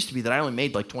says, it used to be that I only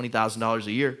made like $20,000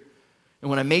 a year. And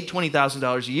when I made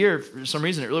 $20,000 a year, for some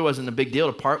reason, it really wasn't a big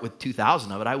deal to part with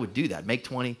 $2,000 of it. I would do that, make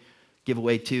 20, give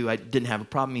away 2. I didn't have a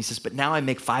problem. He says, but now I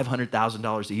make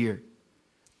 $500,000 a year.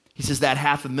 He says that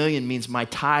 $500,000 means my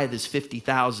tithe is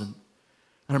 $50,000. And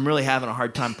I'm really having a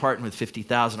hard time parting with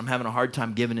 $50,000. I'm having a hard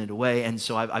time giving it away. And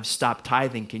so I've stopped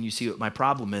tithing. Can you see what my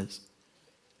problem is?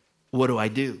 What do I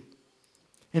do?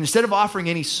 And instead of offering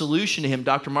any solution to him,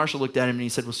 Dr. Marshall looked at him and he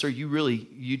said, well, sir,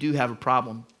 you do have a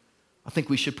problem. I think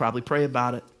we should probably pray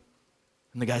about it.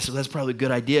 And the guy said, that's probably a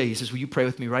good idea. He says, will you pray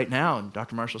with me right now? And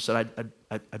Dr. Marshall said,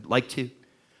 I'd like to.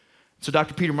 So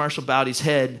Dr. Peter Marshall bowed his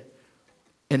head,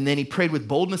 and then he prayed with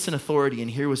boldness and authority, and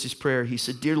here was his prayer. He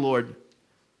said, dear Lord,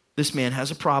 this man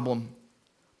has a problem,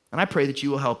 and I pray that you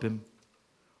will help him.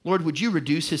 Lord, would you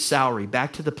reduce his salary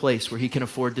back to the place where he can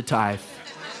afford to tithe?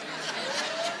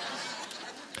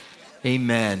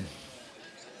 Amen.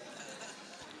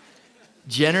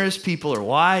 Generous people are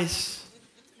wise.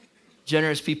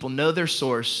 Generous people know their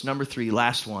source. Number 3,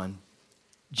 last one.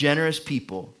 Generous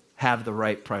people have the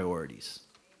right priorities.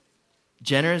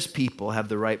 Generous people have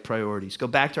the right priorities. Go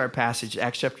back to our passage,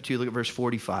 Acts chapter 2, look at verse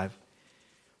 45.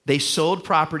 They sold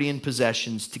property and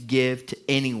possessions to give to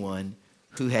anyone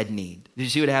who had need. Did you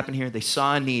see what happened here? They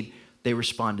saw a need, they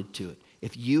responded to it.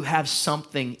 If you have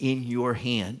something in your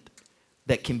hand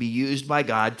that can be used by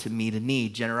God to meet a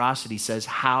need, generosity says,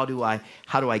 how do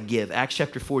I give? Acts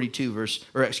chapter 42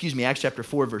 Acts chapter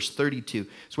 4 verse 32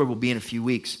 is where we'll be in a few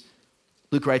weeks.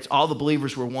 Luke writes, all the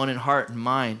believers were one in heart and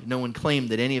mind. No one claimed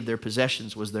that any of their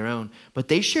possessions was their own, but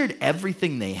they shared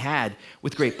everything they had.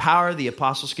 With great power, the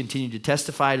apostles continued to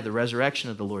testify to the resurrection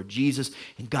of the Lord Jesus,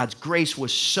 and God's grace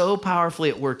was so powerfully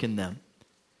at work in them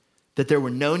that there were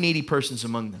no needy persons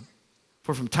among them.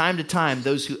 For from time to time,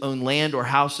 those who owned land or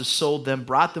houses sold them,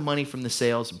 brought the money from the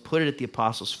sales, and put it at the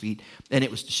apostles' feet, and it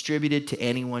was distributed to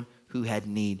anyone who had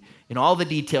need. In all the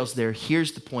details there,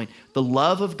 here's the point. The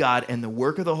love of God and the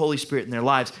work of the Holy Spirit in their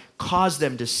lives caused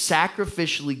them to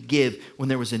sacrificially give when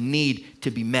there was a need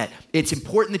to be met. It's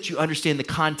important that you understand the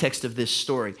context of this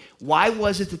story. Why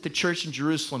was it that the church in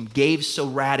Jerusalem gave so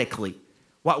radically?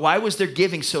 Why was their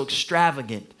giving so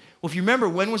extravagant? Well, if you remember,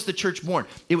 when was the church born?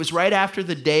 It was right after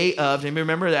the day of,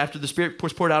 remember, after the Spirit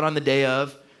was poured out on the day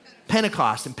of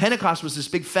Pentecost. And Pentecost was this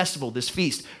big festival, this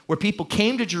feast, where people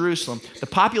came to Jerusalem. The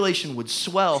population would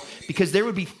swell because there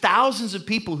would be thousands of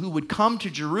people who would come to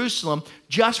Jerusalem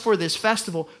just for this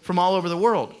festival from all over the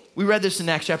world. We read this in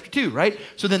Acts chapter 2, right?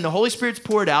 So then the Holy Spirit's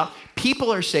poured out.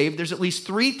 People are saved. There's at least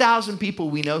 3,000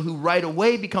 people we know who right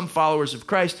away become followers of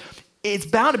Christ. It's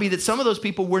bound to be that some of those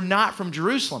people were not from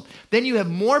Jerusalem. Then you have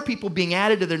more people being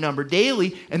added to their number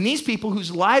daily, and these people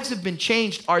whose lives have been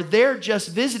changed are there just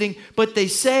visiting, but they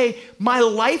say, my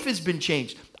life has been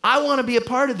changed. I want to be a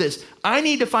part of this. I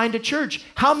need to find a church.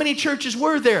 How many churches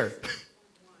were there?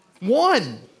 One.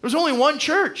 There was only one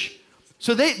church.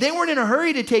 So they weren't in a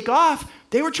hurry to take off.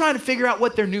 They were trying to figure out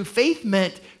what their new faith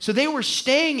meant So they were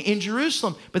staying in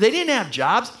Jerusalem, but they didn't have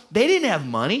jobs. They didn't have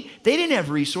money. They didn't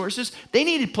have resources. They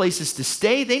needed places to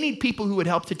stay. They needed people who would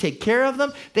help to take care of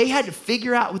them. They had to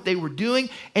figure out what they were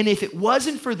doing. And if it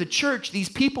wasn't for the church, these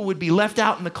people would be left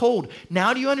out in the cold.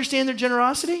 Now do you understand their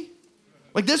generosity?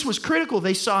 Like, this was critical.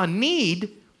 They saw a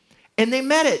need and they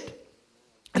met it.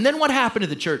 And then what happened to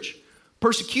the church?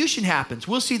 Persecution happens.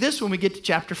 We'll see this when we get to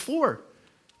chapter 4.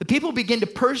 The people begin to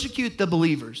persecute the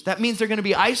believers. That means they're going to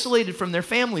be isolated from their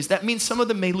families. That means some of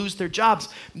them may lose their jobs.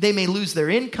 They may lose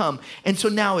their income. And so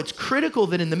now it's critical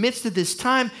that in the midst of this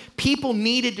time, people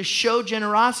needed to show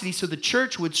generosity so the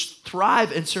church would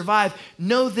thrive and survive.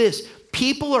 Know this,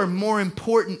 people are more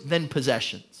important than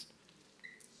possessions.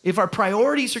 If our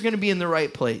priorities are going to be in the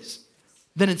right place,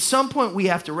 then at some point we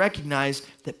have to recognize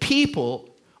that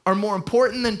people are more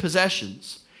important than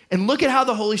possessions. And look at how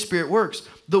the Holy Spirit works.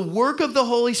 The work of the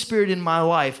Holy Spirit in my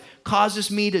life causes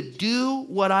me to do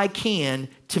what I can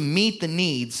to meet the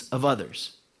needs of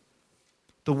others.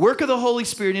 The work of the Holy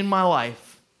Spirit in my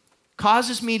life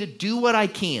causes me to do what I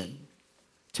can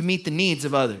to meet the needs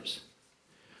of others.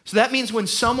 So that means when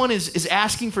someone is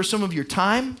asking for some of your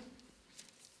time,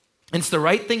 and it's the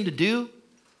right thing to do,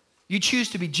 you choose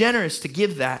to be generous to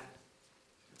give that.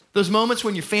 Those moments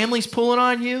when your family's pulling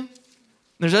on you,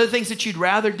 there's other things that you'd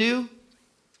rather do,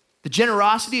 the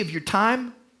generosity of your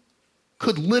time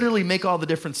could literally make all the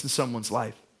difference in someone's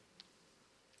life.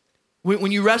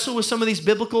 When you wrestle with some of these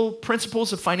biblical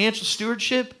principles of financial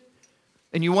stewardship,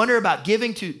 and you wonder about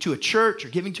giving to a church or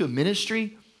giving to a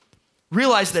ministry,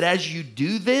 realize that as you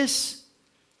do this,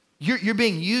 you're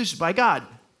being used by God.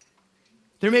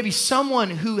 There may be someone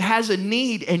who has a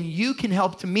need and you can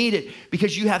help to meet it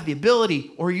because you have the ability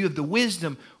or you have the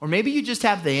wisdom or maybe you just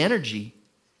have the energy.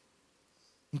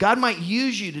 God might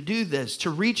use you to do this, to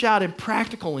reach out in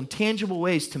practical and tangible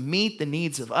ways to meet the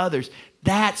needs of others.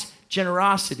 That's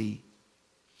generosity.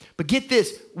 But get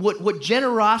this, what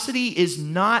generosity is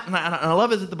not, and I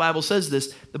love it that the Bible says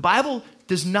this, the Bible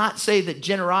does not say that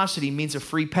generosity means a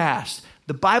free pass.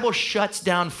 The Bible shuts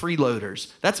down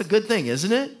freeloaders. That's a good thing,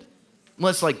 isn't it?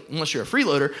 Unless you're a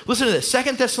freeloader. Listen to this,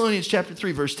 2 Thessalonians chapter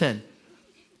 3, verse 10.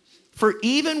 For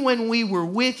even when we were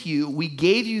with you, we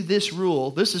gave you this rule.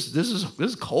 This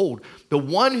is cold. The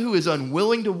one who is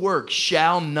unwilling to work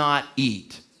shall not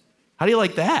eat. How do you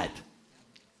like that?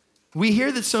 We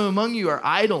hear that some among you are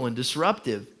idle and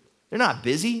disruptive. They're not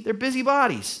busy. They're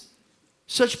busybodies.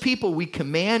 Such people we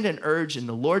command and urge in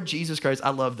the Lord Jesus Christ, I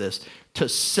love this, to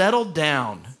settle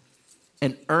down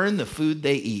and earn the food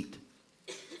they eat.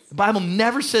 The Bible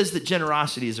never says that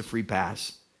generosity is a free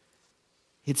pass.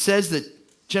 It says that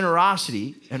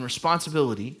generosity and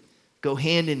responsibility go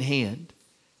hand in hand,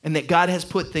 and that God has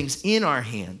put things in our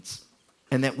hands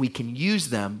and that we can use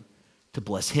them to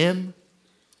bless Him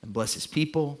and bless His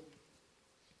people.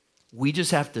 We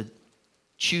just have to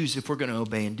choose if we're going to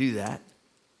obey and do that,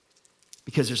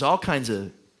 because there's all kind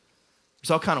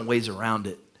of ways around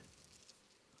it.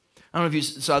 I don't know if you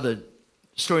saw the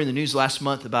story in the news last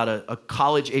month about a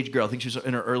college-age girl, I think she was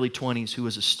in her early 20s, who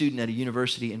was a student at a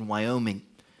university in Wyoming.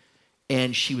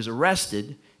 And she was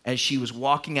arrested as she was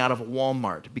walking out of a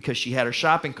Walmart because she had her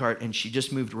shopping cart and she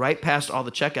just moved right past all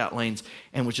the checkout lanes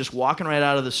and was just walking right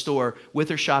out of the store with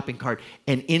her shopping cart.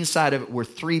 And inside of it were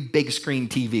 3 big screen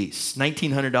TVs,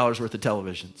 $1,900 worth of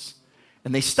televisions.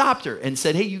 And they stopped her and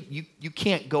said, hey, you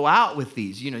can't go out with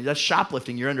these. You know, that's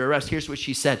shoplifting. You're under arrest. Here's what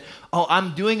she said. Oh,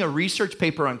 I'm doing a research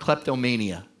paper on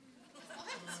kleptomania.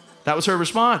 That was her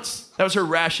response. That was her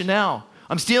rationale.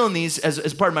 I'm stealing these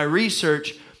as part of my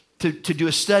research to do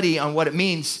a study on what it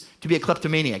means to be a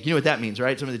kleptomaniac. You know what that means,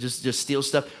 right? Somebody that just steals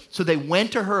stuff. So they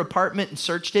went to her apartment and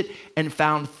searched it and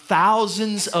found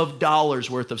thousands of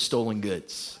dollars worth of stolen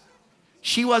goods.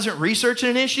 She wasn't researching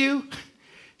an issue.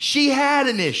 She had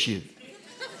an issue.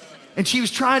 And she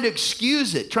was trying to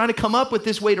excuse it, trying to come up with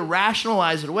this way to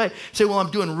rationalize it away. Say, well,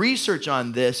 I'm doing research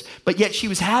on this, but yet she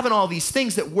was having all these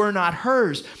things that were not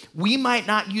hers. We might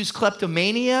not use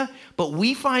kleptomania, but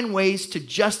we find ways to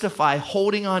justify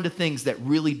holding on to things that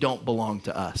really don't belong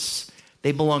to us.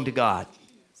 They belong to God.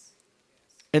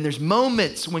 And there's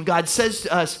moments when God says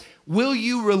to us, will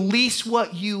you release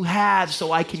what you have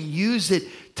so I can use it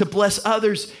to bless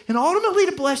others and ultimately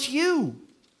to bless you?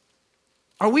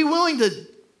 Are we willing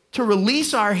to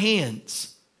release our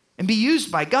hands and be used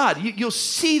by God? You'll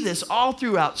see this all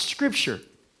throughout Scripture,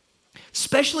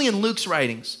 especially in Luke's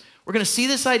writings. We're going to see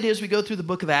this idea as we go through the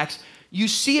book of Acts. You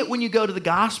see it when you go to the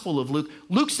Gospel of Luke.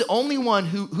 Luke's the only one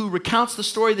who recounts the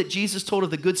story that Jesus told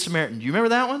of the Good Samaritan. Do you remember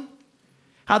that one?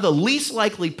 How the least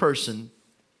likely person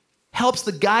helps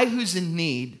the guy who's in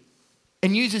need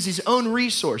and uses his own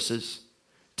resources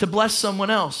to bless someone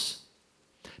else.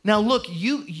 Now look,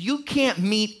 you can't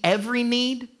meet every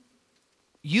need.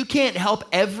 You can't help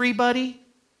everybody.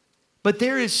 But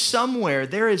there is somewhere,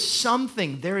 there is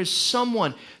something, there is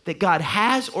someone that God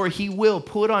has or he will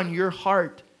put on your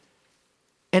heart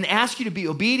and ask you to be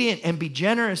obedient and be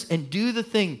generous and do the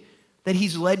thing that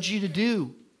he's led you to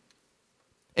do.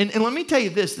 And let me tell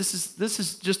you this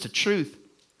is just a truth.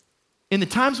 In the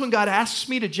times when God asks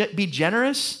me to be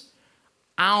generous,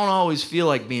 I don't always feel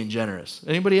like being generous.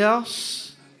 Anybody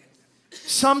else?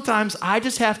 Sometimes I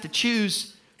just have to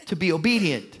choose to be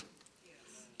obedient.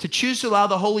 To choose to allow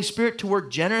the Holy Spirit to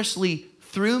work generously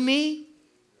through me.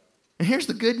 And here's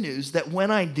the good news, that when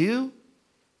I do,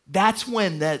 that's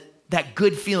when that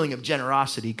good feeling of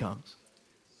generosity comes.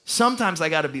 Sometimes I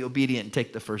got to be obedient and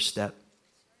take the first step.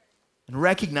 And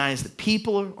recognize that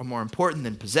people are more important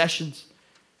than possessions.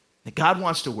 That God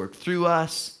wants to work through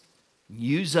us,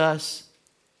 use us.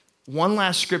 One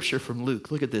last scripture from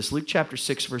Luke. Look at this. Luke chapter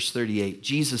 6, verse 38.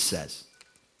 Jesus says,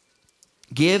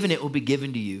 "Give and it will be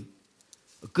given to you.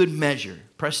 A good measure,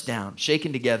 pressed down,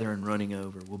 shaken together, and running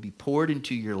over, will be poured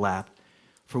into your lap.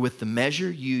 For with the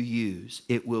measure you use,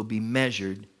 it will be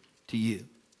measured to you."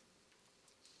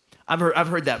 I've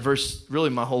heard that verse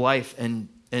really my whole life, and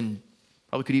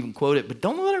probably could even quote it, but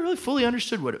don't know that I really fully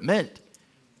understood what it meant.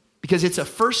 Because it's a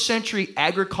first century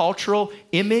agricultural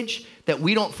image that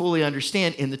we don't fully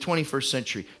understand in the 21st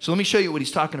century. So let me show you what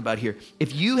he's talking about here.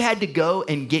 If you had to go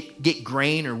and get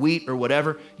grain or wheat or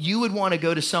whatever, you would want to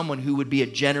go to someone who would be a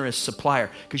generous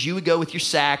supplier, because you would go with your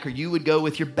sack or you would go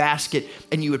with your basket,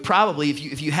 and you would probably,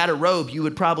 if you had a robe, you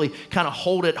would probably kind of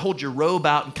hold your robe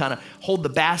out and kind of hold the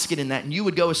basket in that, and you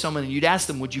would go with someone and you'd ask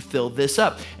them, would you fill this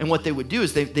up? And what they would do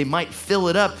is they might fill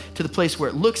it up to the place where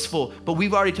it looks full, but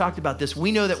we've already talked about this.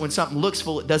 We know that when something looks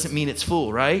full, it doesn't mean it's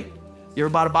full, right? You ever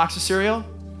bought a box of cereal?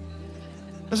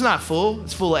 It's not full.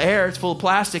 It's full of air. It's full of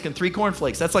plastic and 3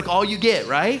 cornflakes. That's like all you get,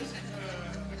 right?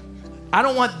 I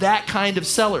don't want that kind of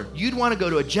seller. You'd want to go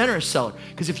to a generous seller,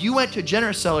 because if you went to a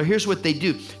generous seller, here's what they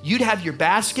do. You'd have your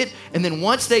basket, and then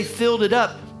once they filled it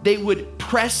up, they would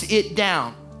press it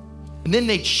down, and then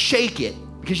they'd shake it.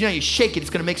 Because you shake it, it's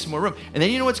going to make some more room. And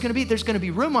then you know what's going to be? There's going to be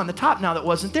room on the top now that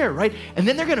wasn't there, right? And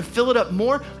then they're going to fill it up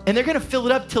more, and they're going to fill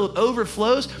it up till it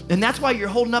overflows. And that's why you're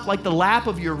holding up like the lap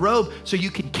of your robe so you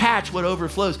can catch what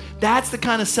overflows. That's the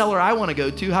kind of seller I want to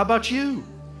go to. How about you?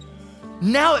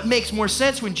 Now it makes more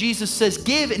sense when Jesus says,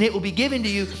 "Give and it will be given to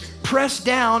you, pressed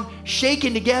down,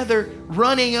 shaken together,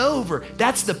 running over."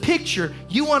 That's the picture.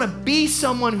 You want to be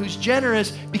someone who's generous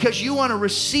because you want to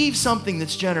receive something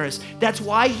that's generous. That's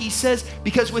why he says,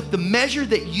 because with the measure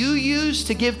that you use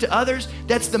to give to others,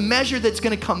 that's the measure that's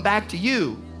going to come back to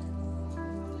you.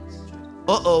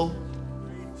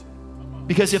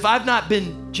 Because if I've not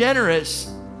been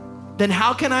generous, then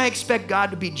how can I expect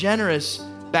God to be generous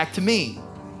back to me?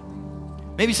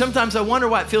 Maybe sometimes I wonder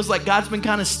why it feels like God's been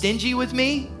kind of stingy with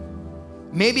me.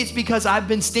 Maybe it's because I've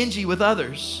been stingy with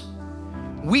others.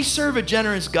 We serve a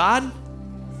generous God,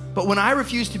 but when I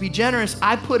refuse to be generous,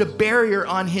 I put a barrier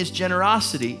on his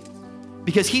generosity,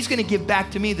 because he's going to give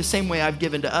back to me the same way I've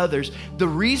given to others. The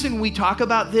reason we talk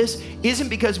about this isn't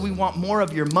because we want more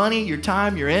of your money, your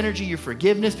time, your energy, your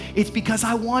forgiveness. It's because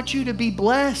I want you to be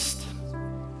blessed.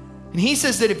 And he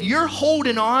says that if you're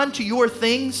holding on to your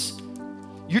things,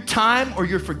 your time or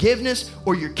your forgiveness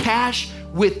or your cash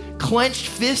with clenched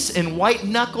fists and white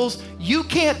knuckles, you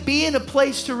can't be in a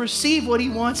place to receive what he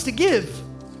wants to give.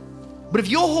 But if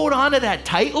you'll hold on to that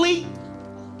tightly,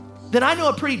 then I know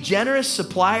a pretty generous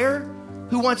supplier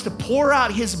who wants to pour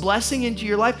out his blessing into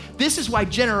your life. This is why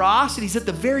generosity is at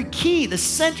the very key, the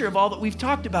center of all that we've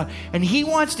talked about. And he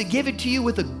wants to give it to you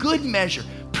with a good measure,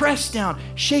 pressed down,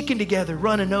 shaken together,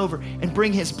 running over, and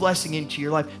bring his blessing into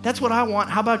your life. That's what I want.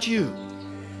 How about you?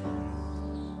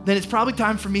 Then it's probably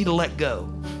time for me to let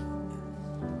go.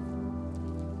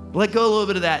 Let go a little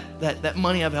bit of that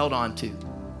money I've held on to.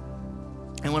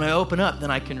 And when I open up,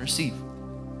 then I can receive.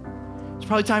 It's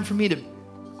probably time for me to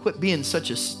quit being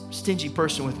such a stingy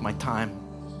person with my time,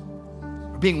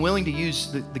 or being willing to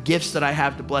use the gifts that I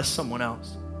have to bless someone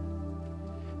else.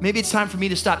 Maybe it's time for me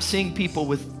to stop seeing people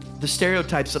with the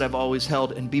stereotypes that I've always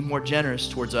held and be more generous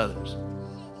towards others.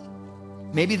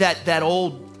 Maybe that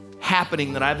old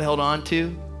happening that I've held on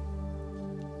to,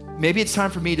 maybe it's time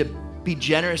for me to be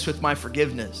generous with my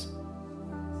forgiveness,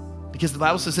 because the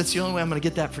Bible says that's the only way I'm going to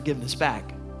get that forgiveness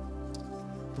back.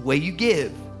 The way you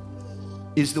give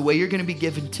is the way you're going to be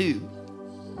given to.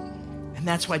 And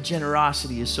that's why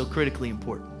generosity is so critically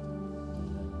important.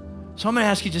 So I'm going to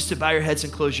ask you just to bow your heads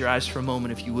and close your eyes for a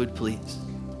moment, if you would, please.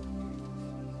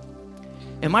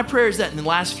 And my prayer is that in the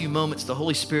last few moments, the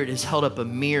Holy Spirit has held up a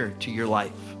mirror to your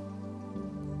life.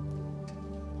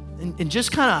 And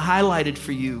just kind of highlighted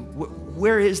for you,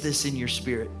 where is this in your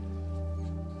spirit?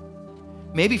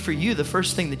 Maybe for you, the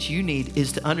first thing that you need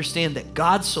is to understand that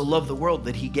God so loved the world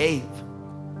that he gave.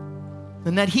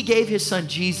 And that he gave his son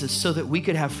Jesus so that we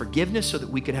could have forgiveness, so that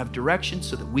we could have direction,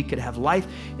 so that we could have life.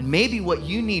 And maybe what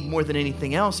you need more than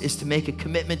anything else is to make a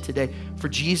commitment today for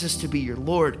Jesus to be your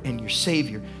Lord and your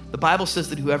Savior. The Bible says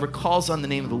that whoever calls on the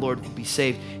name of the Lord will be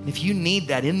saved. And if you need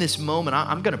that in this moment,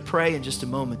 I'm going to pray in just a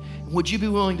moment. Would you be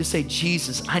willing to say,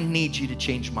 Jesus, I need you to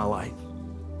change my life?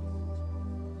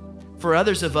 For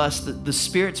others of us, the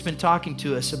Spirit's been talking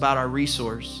to us about our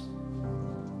resource,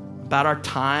 about our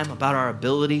time, about our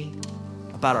ability,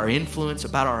 about our influence,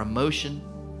 about our emotion,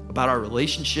 about our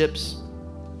relationships.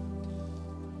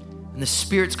 And the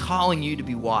Spirit's calling you to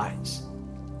be wise,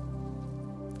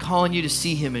 calling you to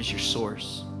see him as your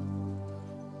source,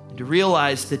 and to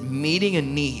realize that meeting a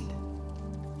need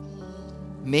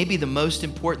may be the most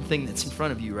important thing that's in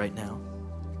front of you right now.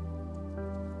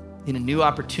 In a new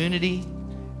opportunity,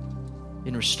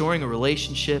 in restoring a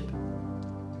relationship,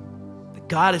 that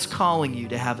God is calling you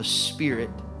to have a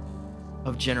spirit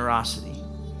of generosity.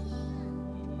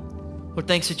 Lord,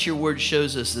 thanks that your word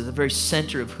shows us that the very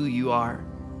center of who you are,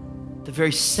 the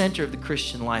very center of the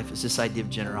Christian life is this idea of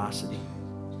generosity.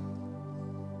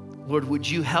 Lord, would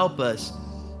you help us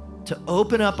to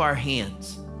open up our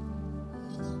hands,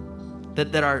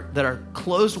 that our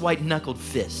closed white-knuckled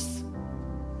fists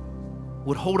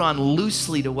would hold on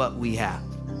loosely to what we have,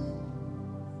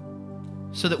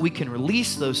 so that we can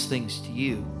release those things to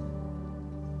you,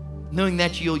 knowing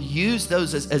that you'll use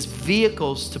those as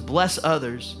vehicles to bless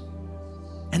others,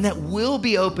 and that we'll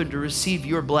be open to receive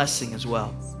your blessing as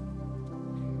well.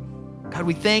 God,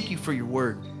 we thank you for your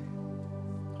word.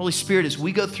 Holy Spirit, as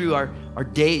we go through our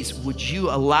days, would you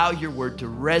allow your word to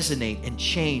resonate and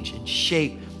change and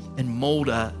shape and mold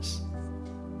us?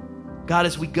 God,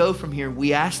 as we go from here,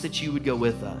 we ask that you would go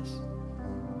with us.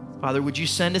 Father, would you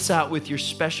send us out with your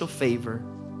special favor,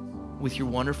 with your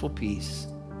wonderful peace?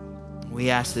 We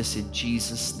ask this in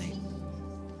Jesus' name.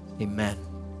 Amen.